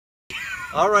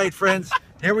All right, friends.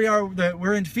 Here we are.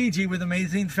 We're in Fiji with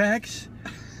Amazing Facts.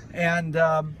 And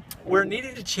we're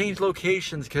needing to change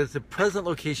locations because the present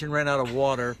location ran out of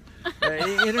water.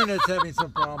 Internet's having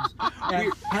some problems.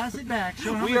 And pass it back.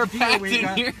 Show how We much are beer packed we in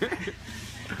got. here.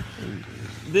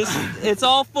 It's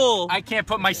all full. I can't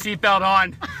put my seatbelt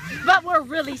on. But we're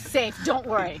really safe, don't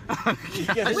worry.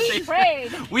 We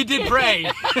prayed. We did pray.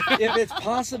 If it's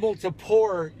possible to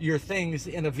pour your things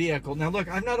in a vehicle. Now look,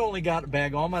 I've not only got a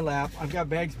bag on my lap, I've got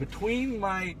bags between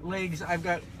my legs, I've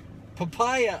got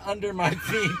papaya under my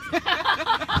feet,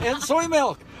 and soy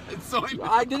milk.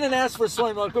 I didn't ask for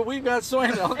soy milk, but we've got soy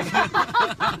milk.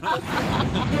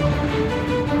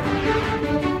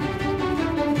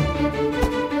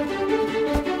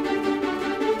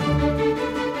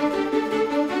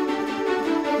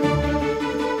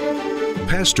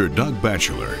 Pastor Doug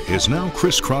Batchelor is now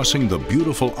crisscrossing the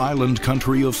beautiful island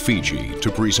country of Fiji to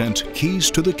present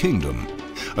Keys to the Kingdom,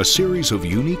 a series of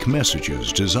unique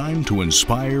messages designed to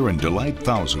inspire and delight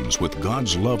thousands with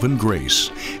God's love and grace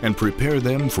and prepare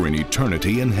them for an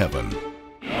eternity in heaven.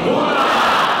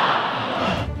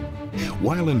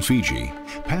 While in Fiji,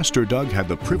 Pastor Doug had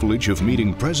the privilege of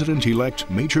meeting President-elect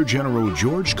Major General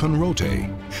George Konrote,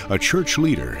 a church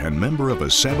leader and member of a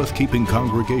Sabbath-keeping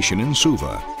congregation in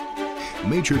Suva.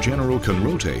 Major General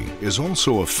Konrote is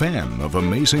also a fan of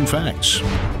Amazing Facts.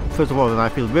 First of all, I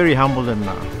feel very humbled and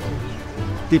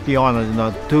deeply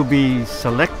honored to be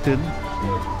selected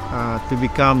to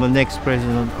become the next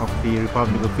president of the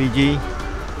Republic of Fiji.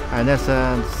 And as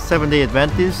a Seventh-day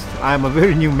Adventist, I'm a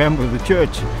very new member of the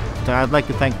church. So I'd like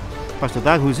to thank Pastor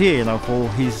Doug, who's here, for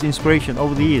his inspiration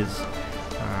over the years.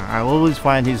 I always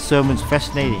find his sermons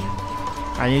fascinating.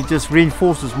 And it just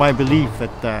reinforces my belief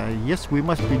that, yes, we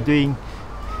must be doing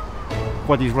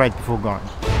what is right before God.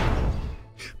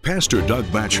 Pastor Doug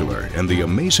Batchelor and the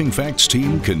Amazing Facts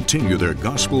team continue their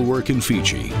gospel work in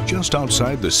Fiji, just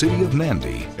outside the city of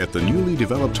Nadi, at the newly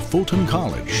developed Fulton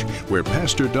College, where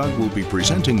Pastor Doug will be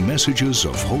presenting messages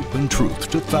of hope and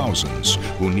truth to thousands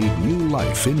who need new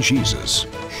life in Jesus.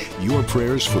 Your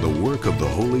prayers for the work of the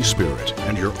Holy Spirit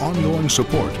and your ongoing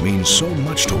support means so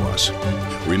much to us.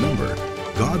 Remember,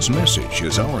 God's message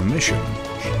is our mission,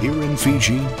 here in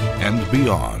Fiji and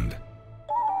beyond.